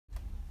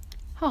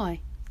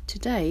Hi,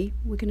 today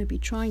we're going to be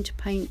trying to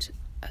paint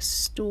a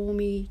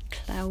stormy,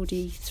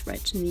 cloudy,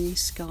 threatening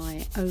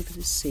sky over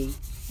the sea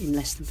in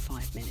less than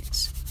 5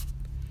 minutes.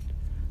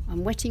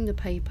 I'm wetting the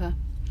paper,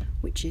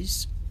 which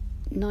is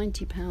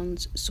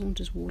 £90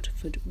 Saunders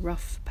Waterford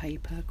rough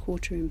paper,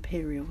 quarter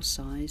imperial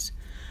size.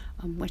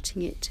 I'm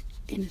wetting it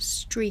in a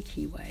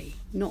streaky way,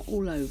 not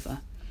all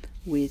over,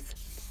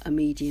 with a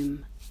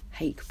medium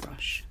hake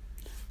brush.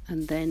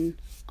 And then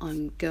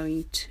I'm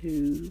going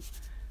to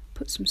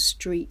put some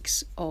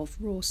streaks of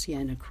raw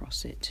sienna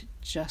across it,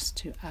 just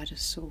to add a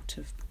sort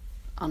of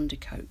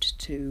undercoat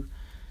to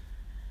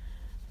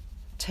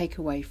take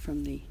away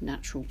from the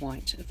natural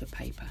white of the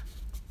paper.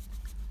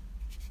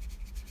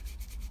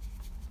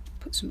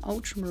 Put some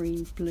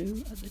ultramarine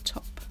blue at the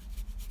top,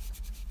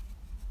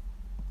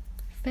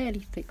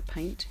 fairly thick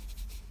paint,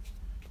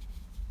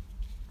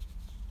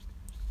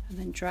 and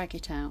then drag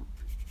it out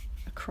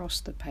across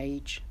the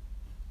page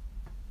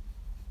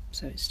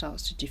so it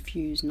starts to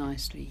diffuse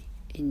nicely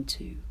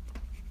into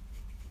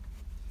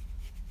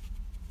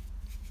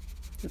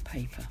the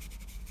paper,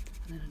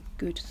 and then a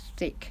good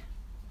thick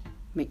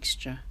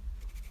mixture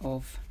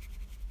of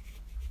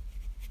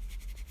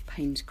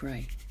Paynes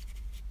grey,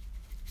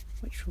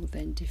 which will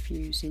then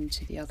diffuse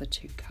into the other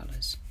two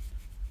colours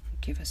and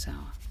give us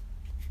our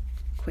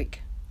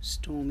quick,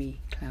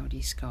 stormy,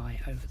 cloudy sky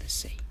over the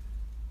sea.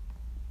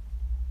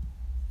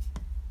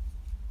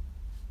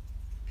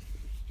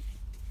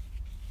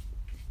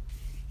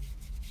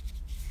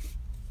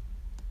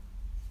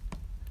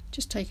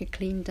 Just take a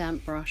clean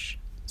damp brush,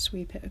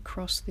 sweep it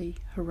across the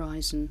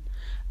horizon,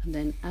 and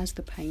then as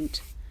the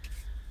paint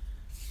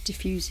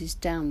diffuses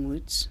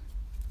downwards,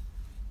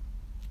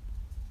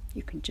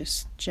 you can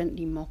just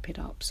gently mop it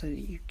up so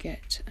that you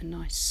get a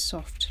nice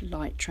soft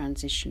light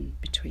transition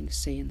between the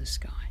sea and the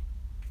sky.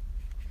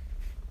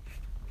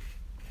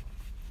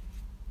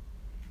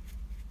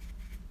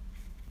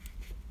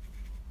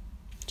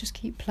 Just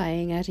keep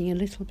playing, adding a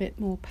little bit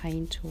more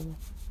paint or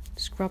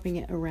scrubbing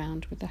it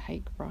around with the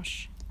hake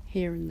brush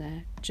here and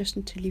there, just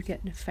until you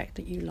get an effect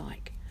that you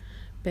like,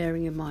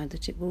 bearing in mind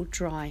that it will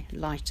dry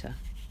lighter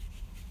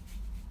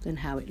than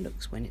how it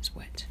looks when it's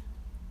wet.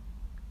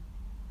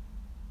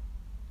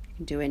 You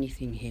can do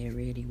anything here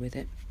really with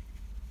it.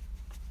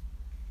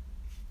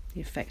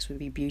 The effects will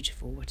be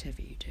beautiful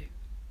whatever you do.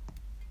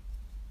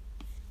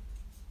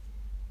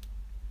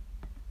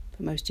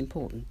 But most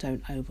important,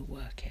 don't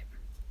overwork it.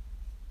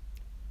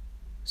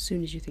 As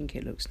soon as you think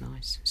it looks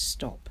nice,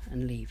 stop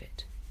and leave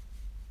it.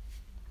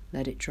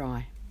 Let it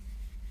dry.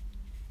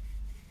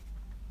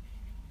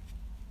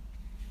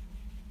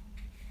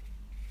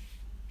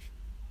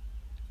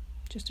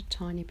 Just a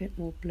tiny bit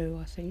more blue,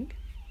 I think,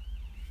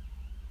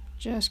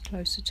 just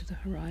closer to the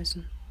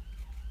horizon.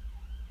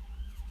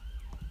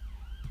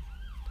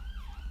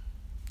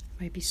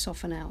 Maybe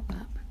soften out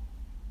that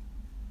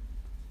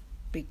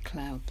big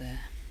cloud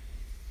there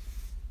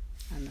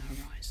and the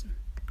horizon.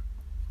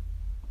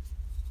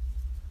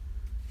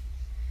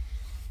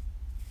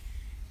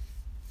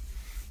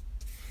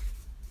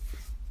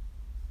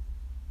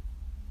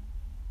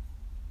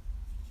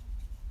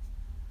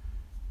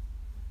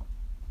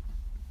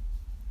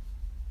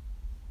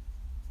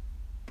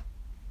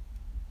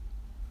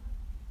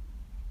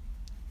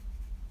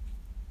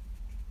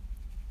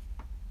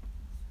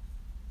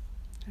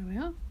 There we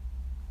are.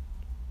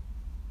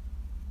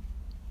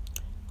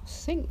 I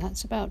think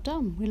that's about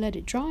done. We'll let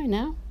it dry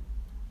now.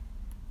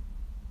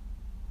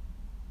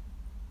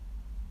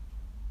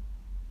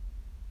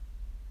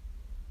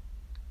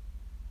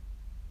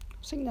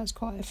 I think that's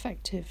quite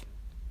effective.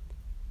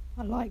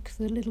 I like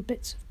the little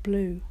bits of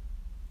blue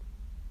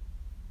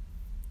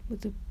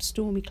with the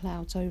stormy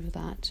clouds over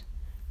that.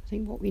 I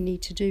think what we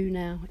need to do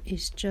now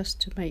is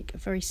just to make a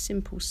very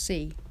simple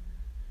sea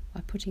by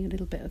putting a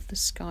little bit of the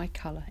sky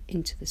colour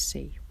into the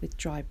sea with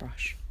dry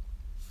brush.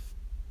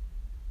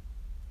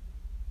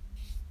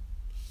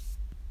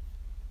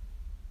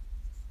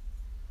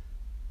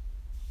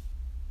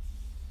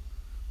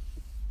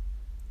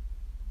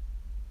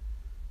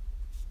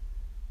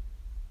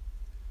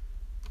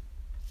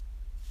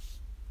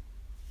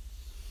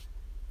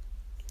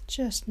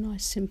 Just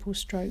nice simple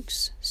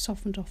strokes,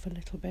 softened off a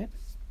little bit.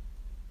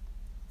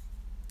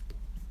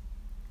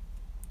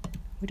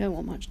 We don't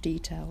want much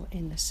detail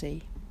in the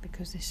sea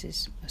because this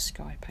is a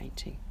sky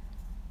painting.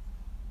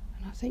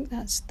 And I think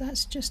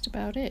that's just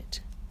about it.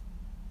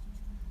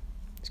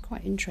 It's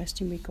quite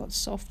interesting. We've got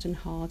soft and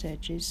hard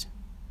edges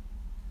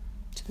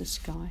to the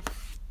sky.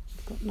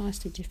 We've got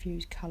nicely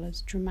diffused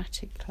colours,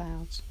 dramatic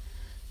clouds,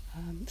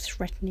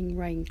 threatening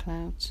rain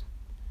clouds,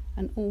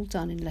 and all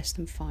done in less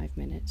than 5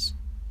 minutes.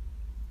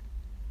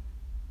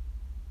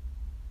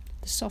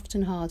 The soft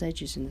and hard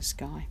edges in the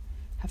sky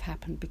have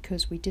happened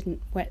because we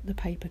didn't wet the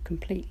paper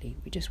completely,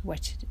 we just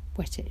wet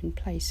it in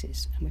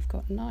places, and we've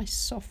got nice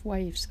soft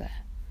waves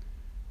there.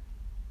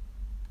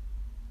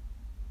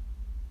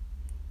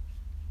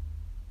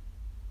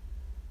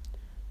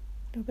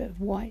 A little bit of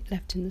white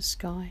left in the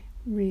sky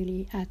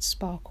really adds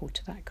sparkle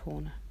to that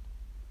corner.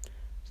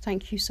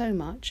 Thank you so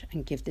much,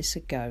 and give this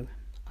a go.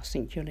 I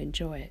think you'll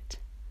enjoy it.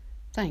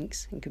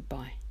 Thanks and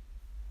goodbye.